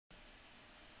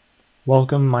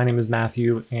Welcome, my name is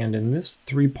Matthew, and in this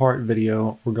three-part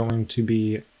video we're going to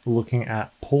be looking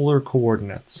at polar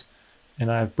coordinates.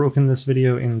 And I've broken this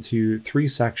video into three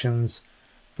sections.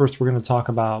 First we're going to talk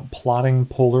about plotting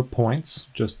polar points,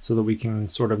 just so that we can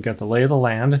sort of get the lay of the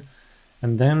land.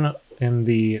 And then in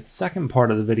the second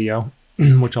part of the video,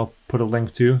 which I'll put a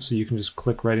link to so you can just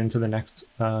click right into the next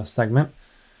segment,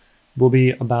 will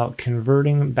be about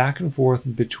converting back and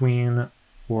forth between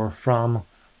or from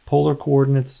polar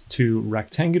coordinates to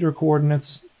rectangular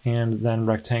coordinates, and then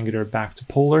rectangular back to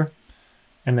polar.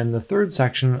 And in the third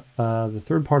section, the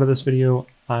third part of this video,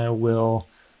 I will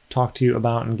talk to you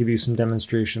about and give you some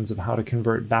demonstrations of how to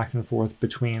convert back and forth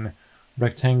between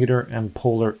rectangular and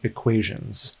polar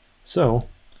equations. So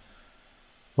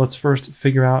let's first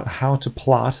figure out how to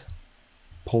plot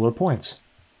polar points.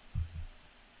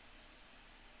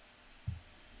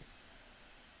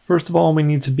 First of all, we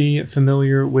need to be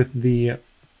familiar with the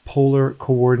polar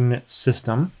coordinate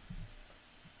system.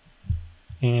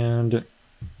 And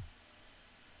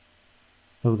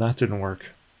oh, that didn't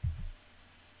work.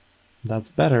 That's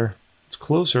better. It's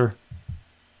closer.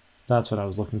 That's what I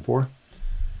was looking for.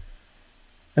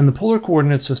 And the polar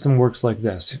coordinate system works like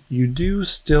this. You do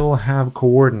still have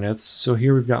coordinates. So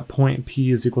here we've got point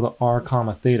P is equal to r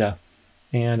comma theta.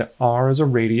 And r is a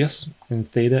radius, and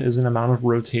theta is an amount of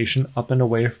rotation up and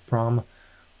away from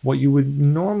what you would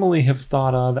normally have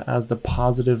thought of as the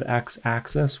positive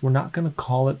x-axis. We're not going to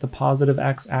call it the positive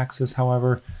x-axis,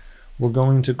 however. We're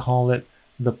going to call it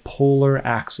the polar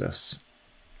axis.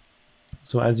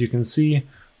 So as you can see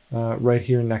right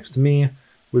here next to me,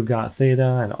 we've got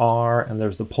theta and r, and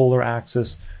there's the polar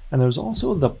axis, and there's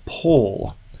also the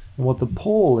pole. And what the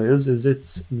pole is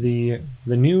it's the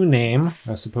new name,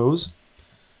 I suppose,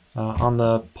 on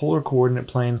the polar coordinate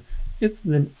plane.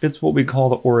 It's what we call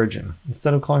the origin.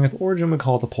 Instead of calling it the origin, we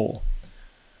call it the pole.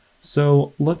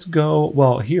 So let's go,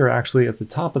 well, here actually at the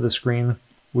top of the screen,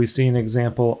 we see an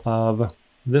example of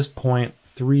this point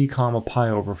 3 comma pi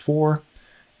over 4.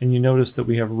 And you notice that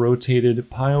we have rotated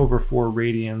pi over 4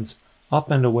 radians up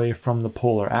and away from the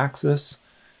polar axis.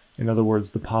 In other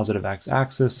words, the positive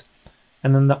x-axis.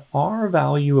 And then the r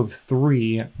value of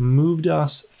 3 moved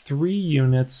us 3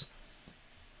 units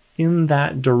in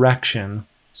that direction.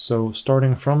 So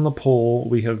starting from the pole,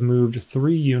 we have moved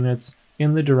 3 units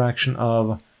in the direction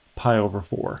of pi over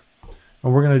 4.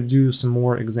 And we're going to do some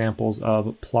more examples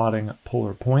of plotting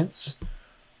polar points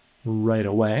right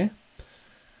away.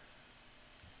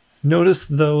 Notice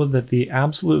though that the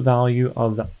absolute value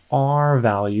of the r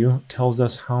value tells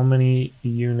us how many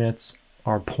units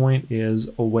our point is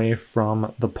away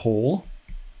from the pole.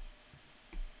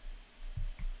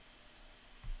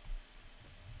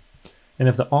 And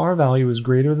if the r value is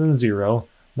greater than 0,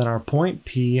 then our point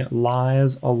P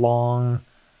lies along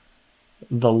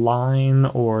the line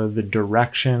or the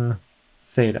direction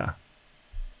theta.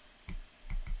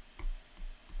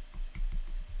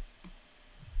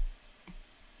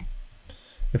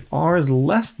 If r is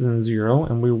less than 0,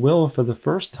 and we will for the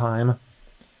first time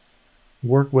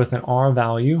work with an r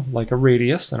value like a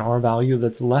radius, an r value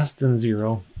that's less than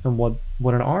 0, and what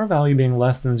an r value being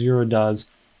less than 0 does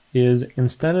is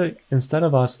instead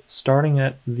of us starting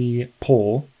at the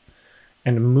pole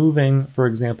and moving, for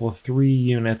example, 3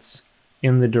 units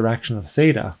in the direction of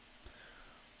theta,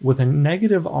 with a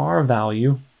negative r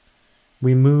value,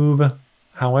 we move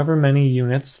however many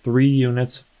units, 3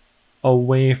 units,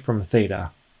 away from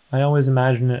theta. I always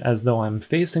imagine it as though I'm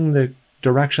facing the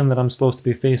direction that I'm supposed to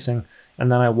be facing, and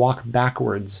then I walk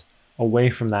backwards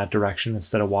away from that direction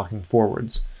instead of walking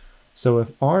forwards. So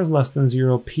if r is less than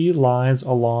 0, P lies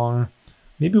along,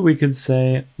 maybe we could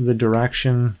say the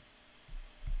direction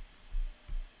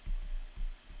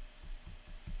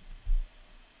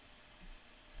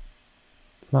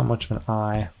it's not much of an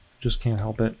I, just can't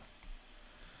help it.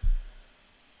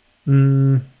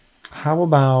 How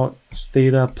about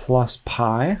theta plus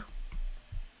pi,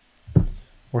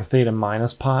 or theta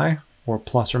minus pi, or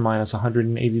plus or minus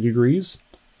 180 degrees?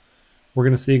 We're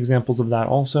going to see examples of that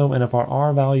also, and if our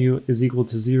r value is equal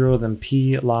to 0, then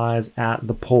P lies at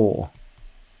the pole.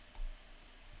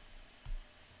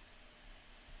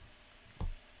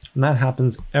 And that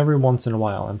happens every once in a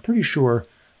while. I'm pretty sure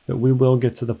that we will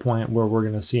get to the point where we're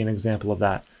going to see an example of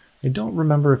that. I don't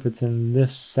remember if it's in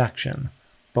this section,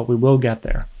 but we will get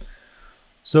there.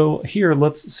 So here,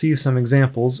 let's see some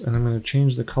examples, and I'm going to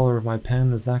change the color of my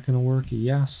pen. Is that going to work?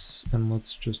 Yes, and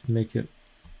let's just make it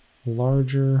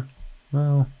larger.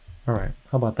 Well, all right,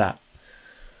 how about that?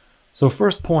 So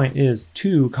first point is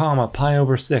 2 comma pi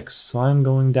over 6. So I'm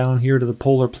going down here to the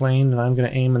polar plane, and I'm going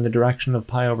to aim in the direction of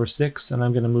pi over 6, and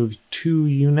I'm going to move 2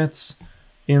 units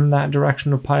in that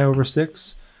direction of pi over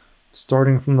 6.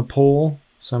 starting from the pole.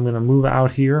 So I'm going to move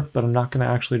out here, but I'm not going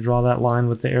to actually draw that line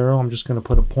with the arrow. I'm just going to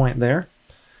put a point there.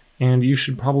 And you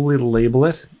should probably label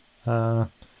it.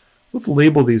 Let's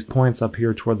label these points up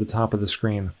here toward the top of the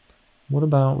screen. What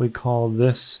about we call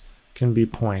this can be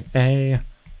point A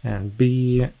and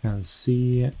B and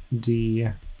C, D,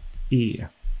 E.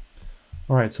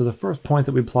 All right, so the first point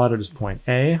that we plotted is point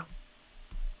A.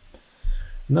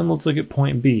 And then let's look at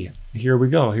point B. Here we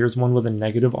go. Here's one with a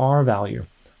negative R value.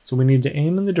 So we need to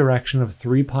aim in the direction of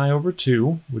 3 pi over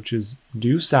 2, which is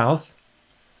due south.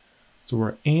 So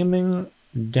we're aiming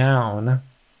down,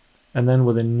 and then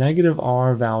with a negative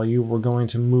R value, we're going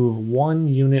to move 1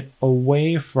 unit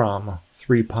away from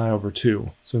 3 pi over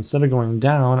 2. So instead of going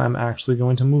down, I'm actually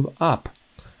going to move up.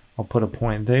 I'll put a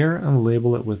point there and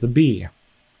label it with a B.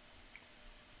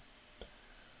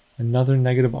 Another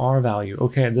negative R value.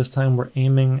 Okay, this time we're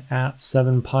aiming at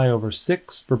 7 pi over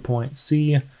 6 for point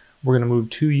C. We're going to move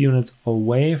 2 units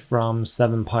away from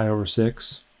 7 pi over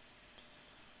 6.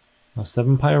 Now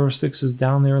 7 pi over 6 is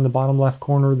down there in the bottom left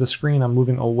corner of the screen. I'm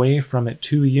moving away from it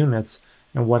 2 units.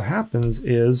 And what happens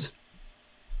is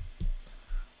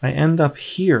I end up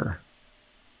here.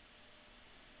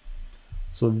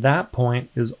 So that point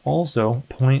is also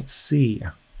point C.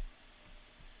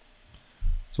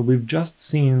 So we've just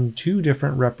seen 2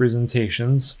 different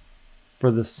representations for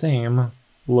the same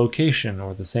location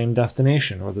or the same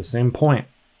destination or the same point.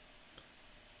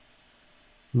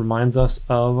 Reminds us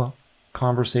of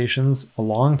conversations a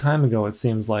long time ago, it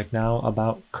seems like now,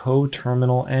 about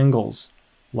coterminal angles.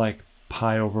 Like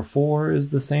pi over 4 is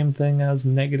the same thing as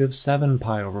negative 7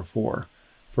 pi over 4,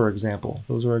 for example.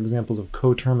 Those are examples of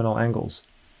coterminal angles.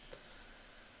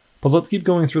 But let's keep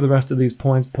going through the rest of these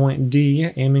points. Point D,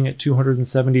 aiming at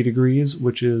 270 degrees,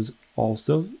 which is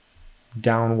also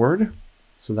downward.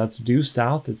 So that's due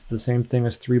south. It's the same thing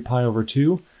as 3 pi over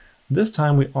 2. This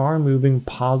time we are moving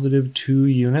positive 2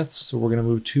 units. So we're going to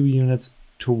move 2 units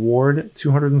toward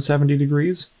 270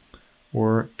 degrees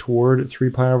or toward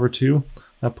 3 pi over 2.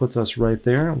 That puts us right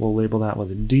there. We'll label that with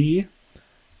a D.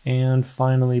 And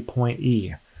finally, point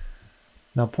E.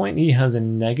 Now, point E has a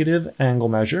negative angle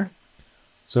measure.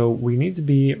 So we need to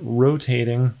be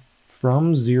rotating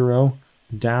from 0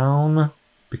 down,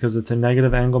 because it's a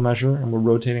negative angle measure, and we're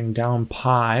rotating down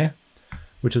pi,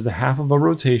 which is a half of a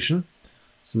rotation.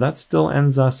 So that still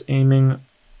ends us aiming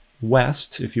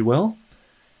west, if you will.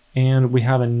 And we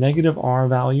have a negative R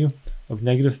value of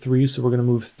negative 3, so we're going to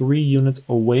move 3 units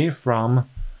away from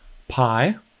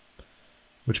pi,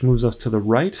 which moves us to the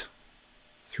right.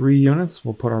 3 units,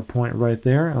 we'll put our point right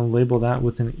there and label that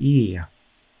with an E.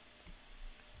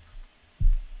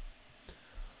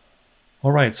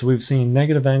 All right, so we've seen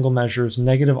negative angle measures,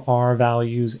 negative R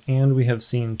values, and we have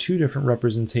seen 2 different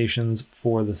representations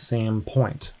for the same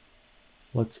point.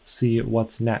 Let's see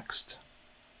what's next.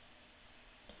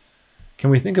 Can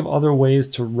we think of other ways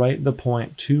to write the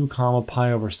point 2 comma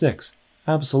pi over 6?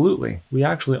 Absolutely. We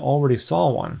actually already saw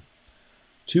one.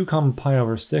 2 comma pi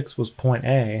over 6 was point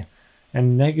A,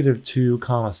 and negative 2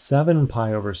 comma 7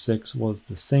 pi over 6 was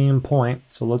the same point,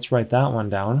 so let's write that one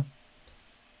down.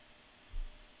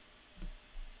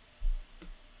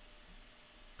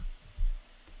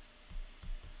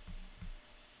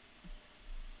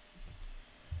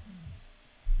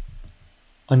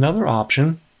 Another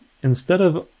option, instead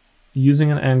of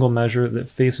using an angle measure that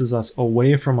faces us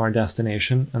away from our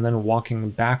destination and then walking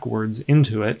backwards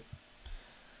into it,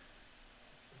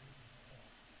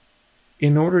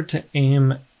 in order to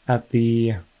aim at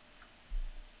the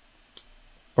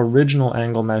original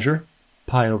angle measure,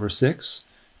 pi over 6,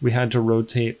 we had to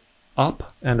rotate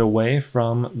up and away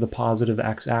from the positive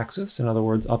x-axis, in other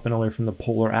words, up and away from the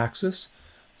polar axis.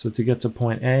 So to get to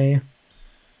point A,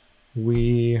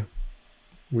 we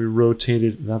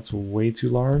rotated, that's way too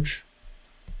large.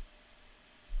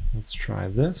 Let's try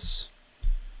this.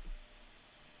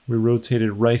 We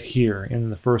rotated right here in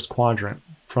the first quadrant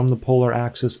from the polar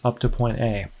axis up to point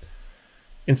A.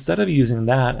 Instead of using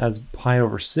that as pi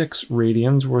over 6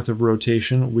 radians worth of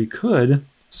rotation, we could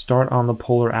start on the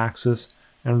polar axis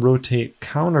and rotate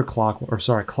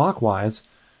clockwise,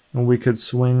 and we could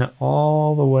swing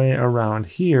all the way around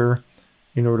here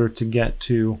in order to get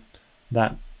to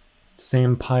that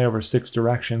same pi over 6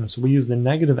 direction. So we use the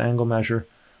negative angle measure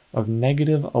of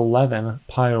negative 11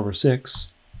 pi over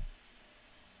 6.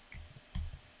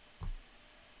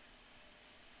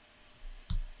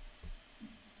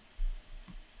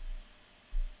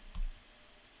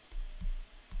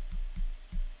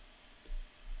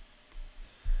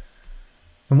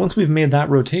 And once we've made that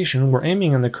rotation, we're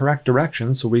aiming in the correct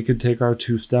direction, so we could take our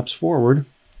 2 steps forward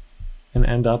and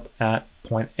end up at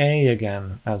point A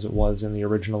again, as it was in the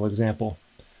original example.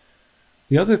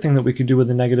 The other thing that we could do with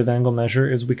the negative angle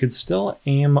measure is we could still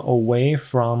aim away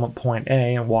from point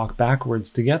A and walk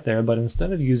backwards to get there, but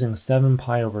instead of using 7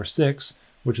 pi over 6,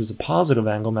 which is a positive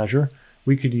angle measure,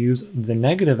 we could use the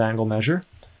negative angle measure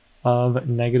of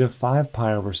negative 5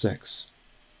 pi over 6.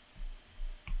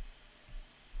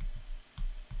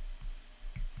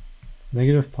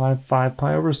 Negative 5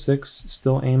 pi over 6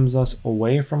 still aims us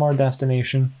away from our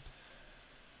destination,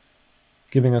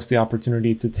 giving us the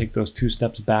opportunity to take those 2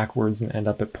 steps backwards and end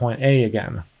up at point A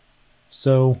again.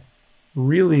 So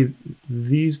really,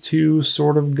 these two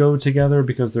sort of go together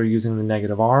because they're using the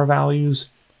negative r values.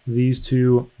 These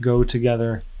two go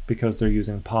together because they're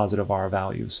using positive r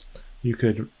values. You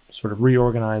could sort of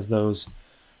reorganize those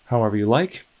however you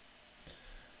like.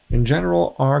 In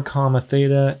general, r comma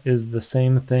theta is the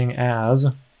same thing as,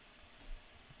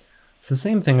 it's the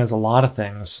same thing as a lot of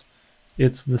things.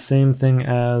 It's the same thing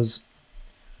as,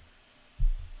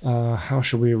 how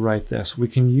should we write this? We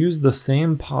can use the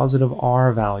same positive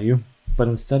r value, but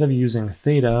instead of using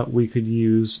theta, we could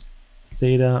use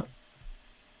theta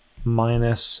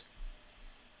minus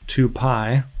 2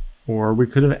 pi, or we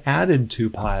could have added 2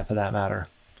 pi for that matter.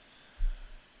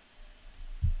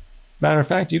 Matter of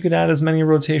fact, you could add as many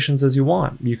rotations as you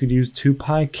want. You could use 2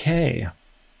 pi k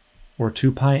or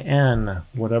 2 pi n,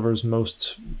 whatever's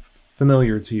most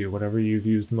familiar to you, whatever you've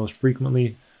used most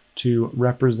frequently to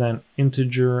represent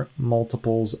integer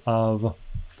multiples of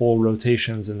full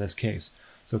rotations in this case.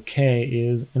 So k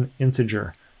is an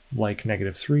integer, like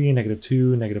 -3,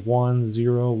 -2, -1,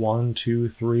 0, 1, 2,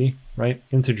 3, right?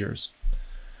 Integers.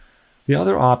 The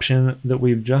other option that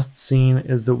we've just seen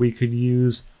is that we could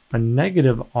use a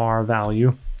negative r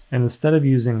value, and instead of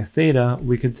using theta,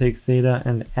 we could take theta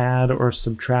and add or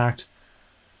subtract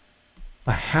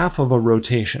a half of a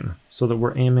rotation so that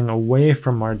we're aiming away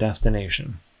from our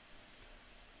destination.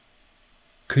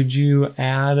 Could you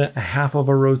add a half of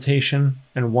a rotation,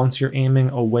 and once you're aiming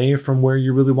away from where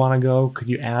you really want to go, could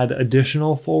you add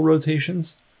additional full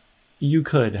rotations? You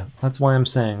could. That's why I'm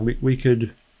saying we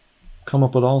could come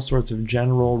up with all sorts of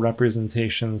general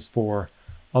representations for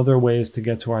other ways to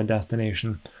get to our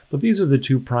destination, but these are the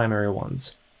two primary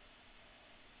ones.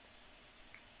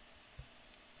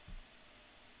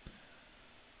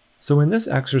 So in this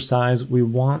exercise, we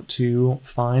want to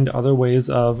find other ways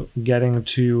of getting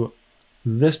to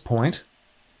this point,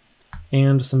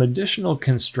 and some additional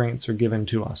constraints are given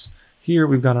to us. Here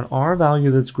we've got an r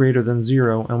value that's greater than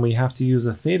 0, and we have to use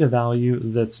a theta value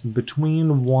that's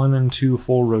between 1 and 2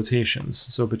 full rotations,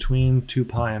 so between 2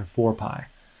 pi and 4 pi.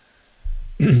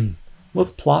 Let's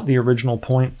plot the original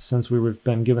point since we've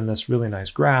been given this really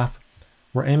nice graph.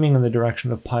 We're aiming in the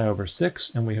direction of pi over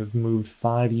 6, and we have moved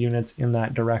 5 units in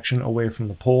that direction away from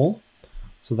the pole.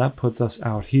 So that puts us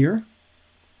out here.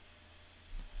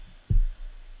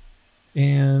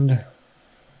 And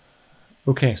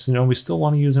okay, so now we still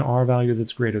want to use an r value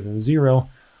that's greater than 0.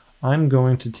 I'm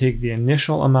going to take the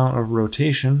initial amount of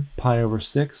rotation, pi over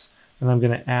 6, and I'm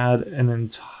going to add an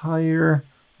entire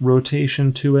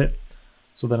rotation to it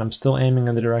so that I'm still aiming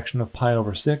in the direction of pi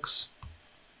over 6.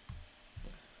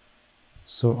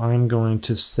 So I'm going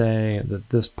to say that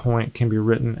this point can be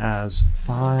written as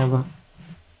 5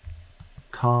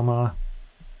 comma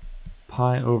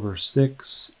pi over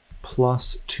 6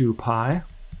 plus 2 pi,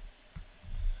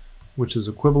 which is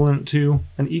equivalent to,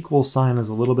 an equal sign is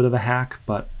a little bit of a hack,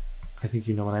 but I think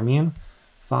you know what I mean.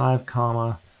 5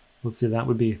 comma, let's see, that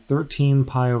would be 13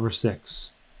 pi over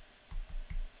 6.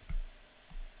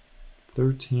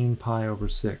 13 pi over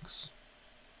 6.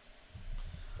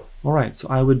 All right, so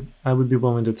I would be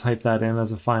willing to type that in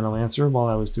as a final answer while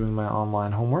I was doing my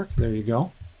online homework. There you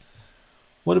go.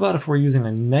 What about if we're using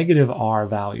a negative r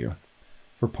value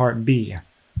for part B?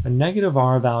 A negative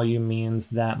r value means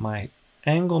that my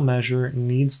angle measure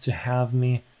needs to have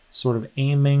me sort of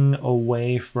aiming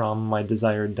away from my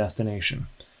desired destination.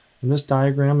 And this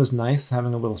diagram is nice,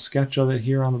 having a little sketch of it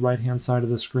here on the right-hand side of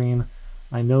the screen.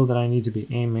 I know that I need to be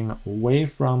aiming away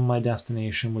from my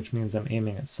destination, which means I'm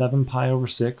aiming at 7 pi over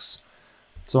 6.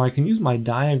 So I can use my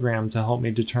diagram to help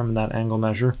me determine that angle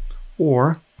measure,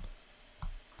 or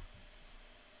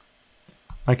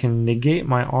I can negate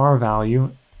my r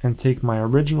value and take my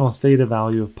original theta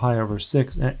value of pi over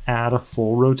 6 and add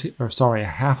a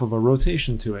half of a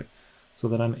rotation to it so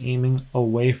that I'm aiming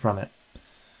away from it.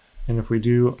 And if we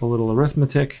do a little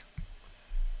arithmetic,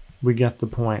 we get the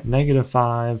point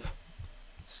 -5,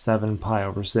 7 pi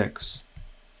over 6.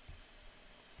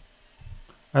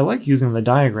 I like using the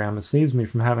diagram. It saves me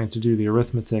from having to do the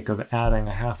arithmetic of adding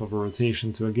a half of a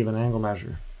rotation to a given angle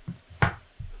measure.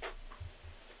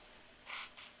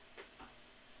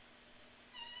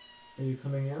 Are you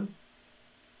coming in?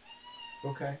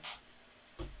 Okay.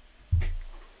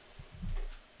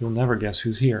 You'll never guess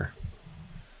who's here.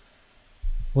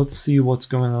 Let's see what's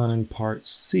going on in part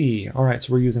C. All right,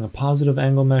 so we're using a positive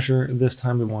angle measure. This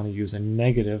time we want to use a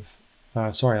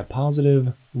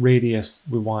positive radius.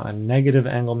 We want a negative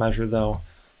angle measure though.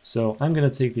 So I'm going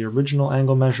to take the original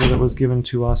angle measure that was given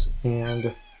to us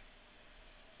and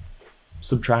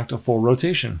subtract a full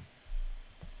rotation.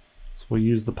 So we'll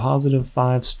use the positive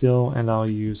 5 still, and I'll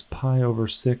use pi over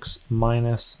 6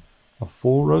 minus a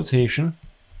full rotation.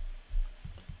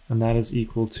 And that is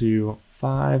equal to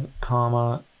 5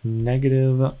 comma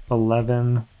negative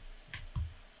 11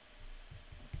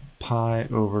 pi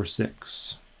over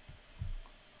 6.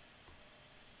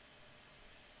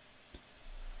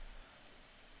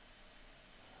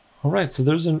 All right, so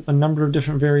there's a number of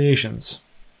different variations.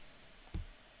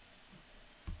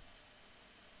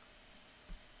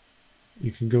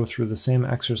 You can go through the same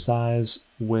exercise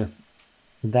with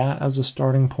that as a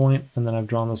starting point, and then I've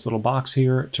drawn this little box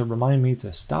here to remind me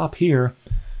to stop here,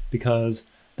 because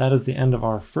that is the end of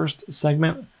our first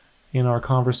segment in our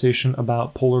conversation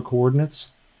about polar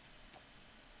coordinates.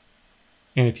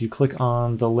 And if you click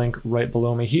on the link right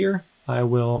below me here, I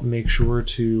will make sure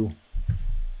to,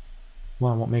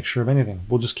 well, I won't make sure of anything.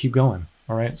 We'll just keep going.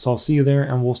 All right, so I'll see you there,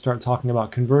 and we'll start talking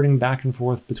about converting back and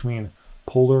forth between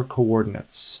polar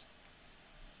coordinates.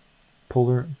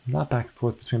 Not back and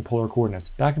forth between polar coordinates,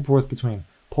 back and forth between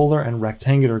polar and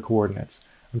rectangular coordinates.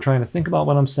 I'm trying to think about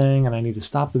what I'm saying, and I need to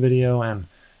stop the video, and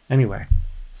anyway,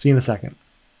 see you in a second.